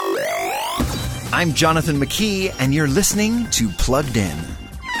I'm Jonathan McKee, and you're listening to Plugged In.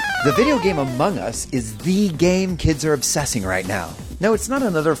 The video game Among Us is the game kids are obsessing right now. No, it's not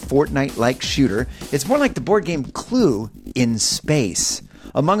another Fortnite-like shooter. It's more like the board game Clue in space.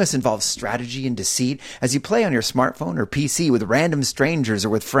 Among Us involves strategy and deceit as you play on your smartphone or PC with random strangers or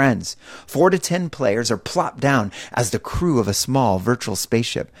with friends. 4 to 10 players are plopped down as the crew of a small virtual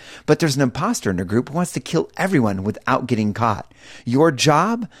spaceship. But there's an imposter in the group who wants to kill everyone without getting caught. Your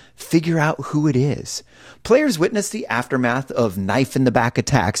job? Figure out who it is. Players witness the aftermath of knife-in-the-back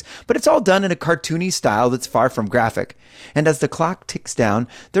attacks, but it's all done in a cartoony style that's far from graphic. And as the clock ticks down,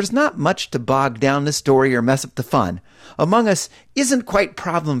 there's not much to bog down the story or mess up the fun. Among Us isn't quite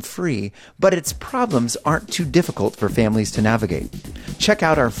problem-free, but its problems aren't too difficult for families to navigate. Check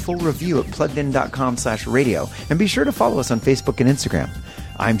out our full review at pluggedin.com/radio, and be sure to follow us on Facebook and Instagram.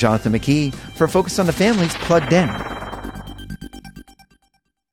 I'm Jonathan McKee for Focus on the Family's Plugged In.